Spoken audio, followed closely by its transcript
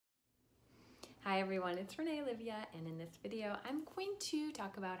Hi everyone, it's Renee Olivia, and in this video I'm going to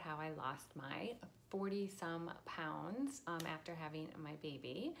talk about how I lost my 40-some pounds after having my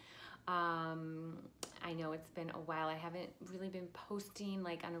baby. I know it's been a while. I haven't really been posting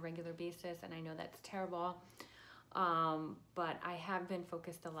like on a regular basis, and I know that's terrible. But I have been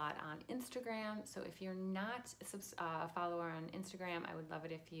focused a lot on Instagram. So if you're not a follower on Instagram, I would love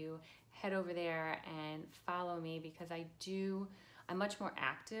it if you head over there and follow me, because I'm much more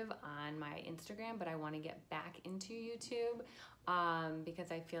active on my Instagram, but I want to get back into YouTube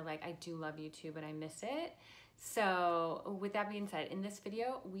because I feel like I do love YouTube and I miss it. So with that being said, in this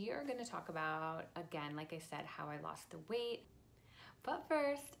video, we are going to talk about, again, like I said, how I lost the weight. But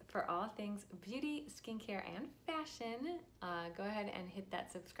first, for all things beauty, skincare, and fashion, go ahead and hit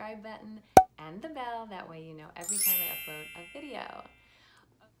that subscribe button and the bell. That way you know every time I upload a video.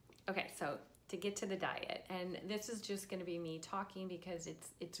 Okay, so to get to the diet, and this is just going to be me talking because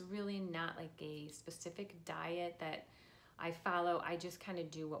it's really not like a specific diet that I follow. I just kind of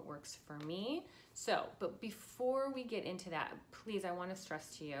do what works for me. So, but before we get into that, please, I want to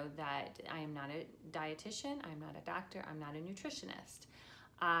stress to you that I am not a dietitian, I'm not a doctor, I'm not a nutritionist.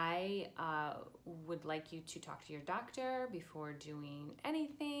 I would like you to talk to your doctor before doing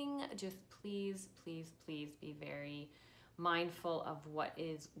anything. Just please, please, please be very mindful of what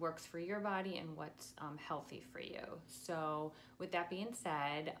works for your body and what's healthy for you. So with that being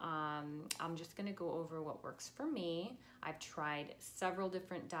said, I'm just going to go over what works for me. I've tried several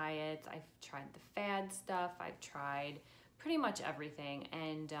different diets. I've tried the fad stuff. I've tried pretty much everything,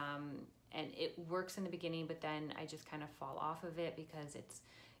 and it works in the beginning, but then I just kind of fall off of it because it's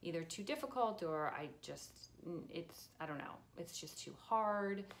either too difficult or I don't know, it's just too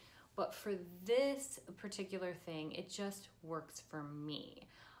hard. But for this particular thing, it just works for me.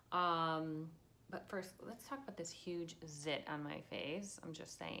 But first, let's talk about this huge zit on my face. I'm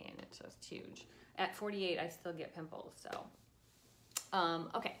just saying, it's just huge. At 48, I still get pimples, so.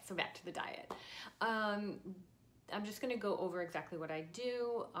 Okay, so back to the diet. I'm just gonna go over exactly what I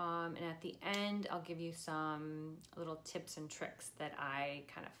do, and at the end, I'll give you some little tips and tricks that I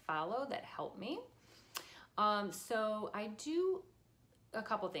kind of follow that help me. So I do a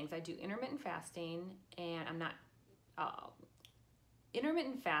couple things. I do intermittent fasting, and I'm not,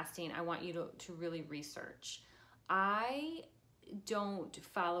 intermittent fasting, I want you to really research. I don't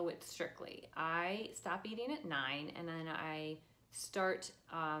follow it strictly. I stop eating at 9, and then I start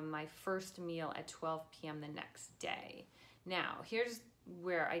my first meal at 12 p.m. the next day. Now, here's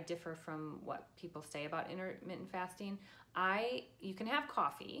where I differ from what people say about intermittent fasting. You can have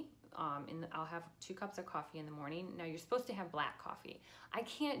coffee. I'll have 2 cups of coffee in the morning. Now, you're supposed to have black coffee. I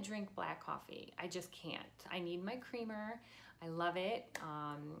can't drink black coffee. I just can't. I need my creamer. I love it.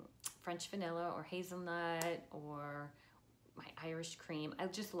 French vanilla or hazelnut or my Irish cream. I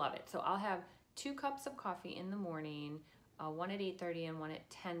just love it. So I'll have 2 cups of coffee in the morning, one at 8:30 and one at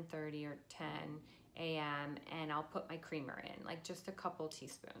 10:30 or 10 a.m. And I'll put my creamer in, like just a couple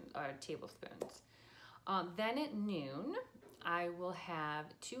teaspoons or tablespoons. Then at noon, I will have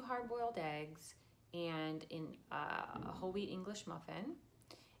 2 hard-boiled eggs and a whole wheat English muffin.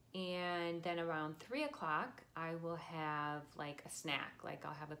 And then around 3 o'clock, I will have like a snack. Like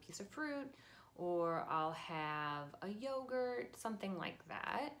I'll have a piece of fruit, or I'll have a yogurt, something like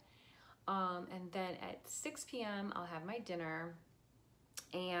that. And then at 6 p.m., I'll have my dinner.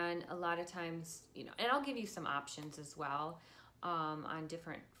 And a lot of times, and I'll give you some options as well on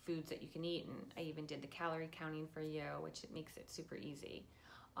different foods that you can eat. And I even did the calorie counting for you, which makes it super easy.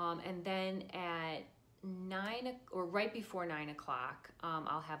 And then at 9 or right before 9 o'clock,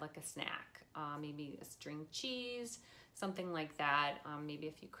 I'll have like a snack, maybe a string cheese, something like that. Maybe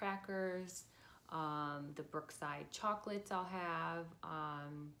a few crackers, the Brookside chocolates I'll have.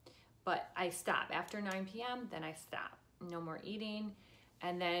 But I stop after 9 p.m. Then I stop, no more eating.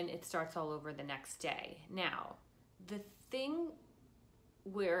 And then it starts all over the next day. Now, the thing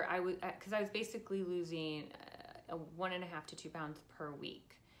where because I was basically losing 1.5 to 2 pounds per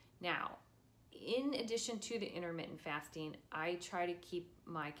week. Now, in addition to the intermittent fasting, I try to keep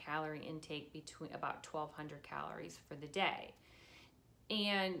my calorie intake between about 1,200 calories for the day.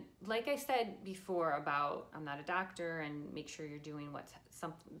 And like I said before about I'm not a doctor, and make sure you're doing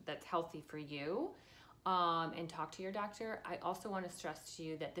something that's healthy for you, and talk to your doctor. I also want to stress to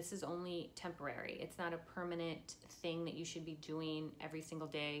you that this is only temporary. It's not a permanent thing that you should be doing every single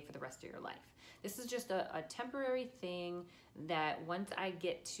day for the rest of your life. This is just a temporary thing that once I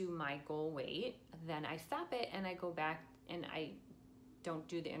get to my goal weight, then I stop it and I go back and I don't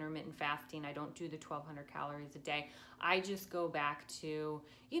do the intermittent fasting. I don't do the 1,200 calories a day. I just go back to,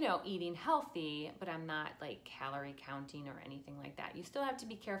 you know, eating healthy, but I'm not like calorie counting or anything like that. You still have to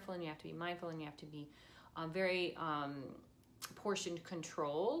be careful and you have to be mindful and you have to be very portion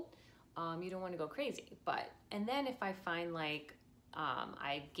controlled. You don't want to go crazy. And then if I find like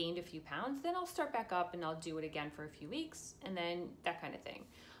I gained a few pounds, then I'll start back up and I'll do it again for a few weeks and then that kind of thing.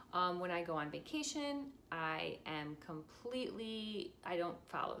 When I go on vacation, I don't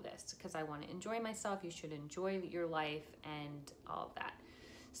follow this because I want to enjoy myself. You should enjoy your life and all of that.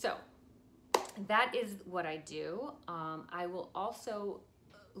 So that is what I do. I will also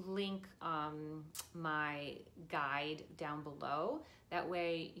link my guide down below. That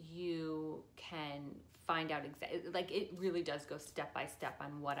way you can find out exactly, like it really does go step by step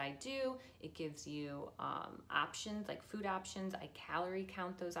on what I do. It gives you options, like food options. I calorie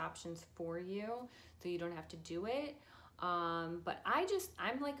count those options for you so you don't have to do it. But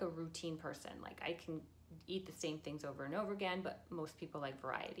I'm like a routine person. Like I can eat the same things over and over again, but most people like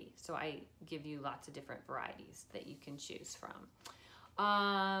variety. So I give you lots of different varieties that you can choose from.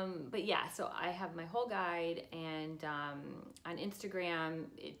 But yeah, so I have my whole guide, and on Instagram,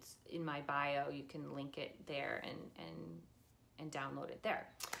 it's in my bio. You can link it there and download it there.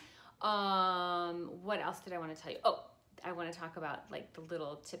 What else did I want to tell you? Oh, I want to talk about like the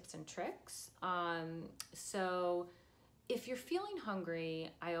little tips and tricks. So if you're feeling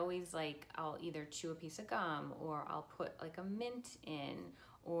hungry, I always I'll either chew a piece of gum, or I'll put like a mint in,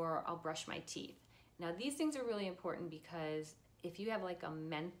 or I'll brush my teeth. Now these things are really important because if you have like a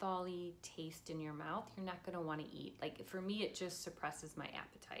mentholy taste in your mouth, you're not gonna wanna eat. Like for me, it just suppresses my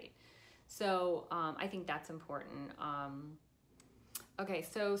appetite. So I think that's important. Okay,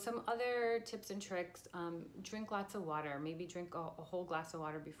 so some other tips and tricks, drink lots of water. Maybe drink a whole glass of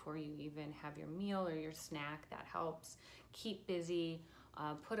water before you even have your meal or your snack. That helps. Keep busy.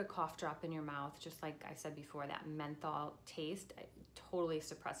 Put a cough drop in your mouth. Just like I said before, that menthol taste totally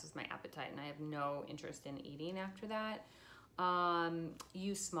suppresses my appetite and I have no interest in eating after that.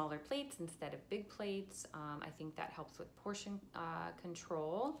 Use smaller plates instead of big plates. I think that helps with portion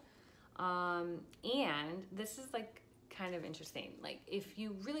control. And this is like kind of interesting. Like if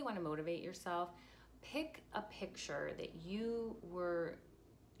you really want to motivate yourself, pick a picture that when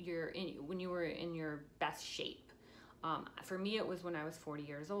you were in your best shape. For me, it was when I was 40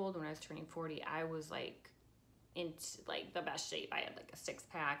 years old. When I was turning 40, I was like into like the best shape. I had like a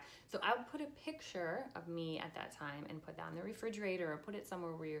 6-pack. So I would put a picture of me at that time and put that in the refrigerator or put it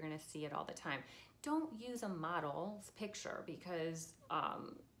somewhere where you're going to see it all the time. Don't use a model's picture because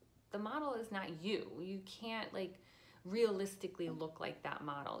the model is not you. You can't like realistically look like that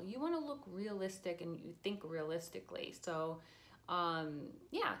model. You want to look realistic and you think realistically. So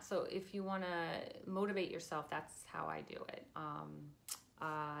yeah, so if you want to motivate yourself, that's how I do it.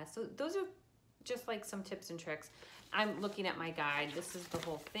 So those are just like some tips and tricks. I'm looking at my guide. This is the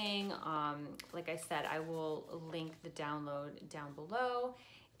whole thing. Like I said, I will link the download down below.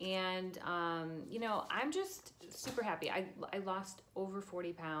 And, you know, I'm just super happy. I lost over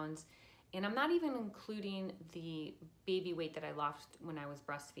 40 pounds, and I'm not even including the baby weight that I lost when I was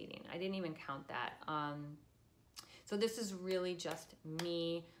breastfeeding. I didn't even count that. So this is really just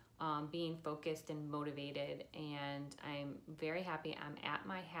me being focused and motivated, and I'm very happy. I'm at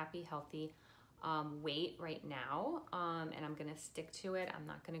my happy, healthy weight right now, and I'm gonna stick to it. I'm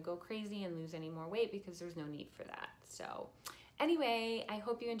not gonna go crazy and lose any more weight because there's no need for that. So anyway, I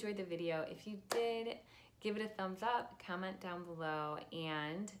hope you enjoyed the video. If you did, give it a thumbs up, comment down below,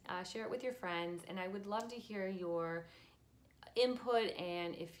 and share it with your friends. And I would love to hear your input,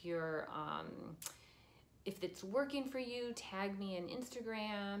 and if it's working for you, tag me on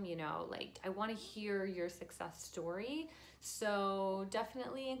Instagram. You know, like I want to hear your success story. So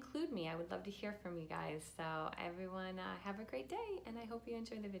definitely include me. I would love to hear from you guys. So everyone have a great day, and I hope you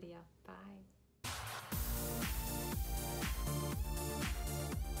enjoy the video. Bye.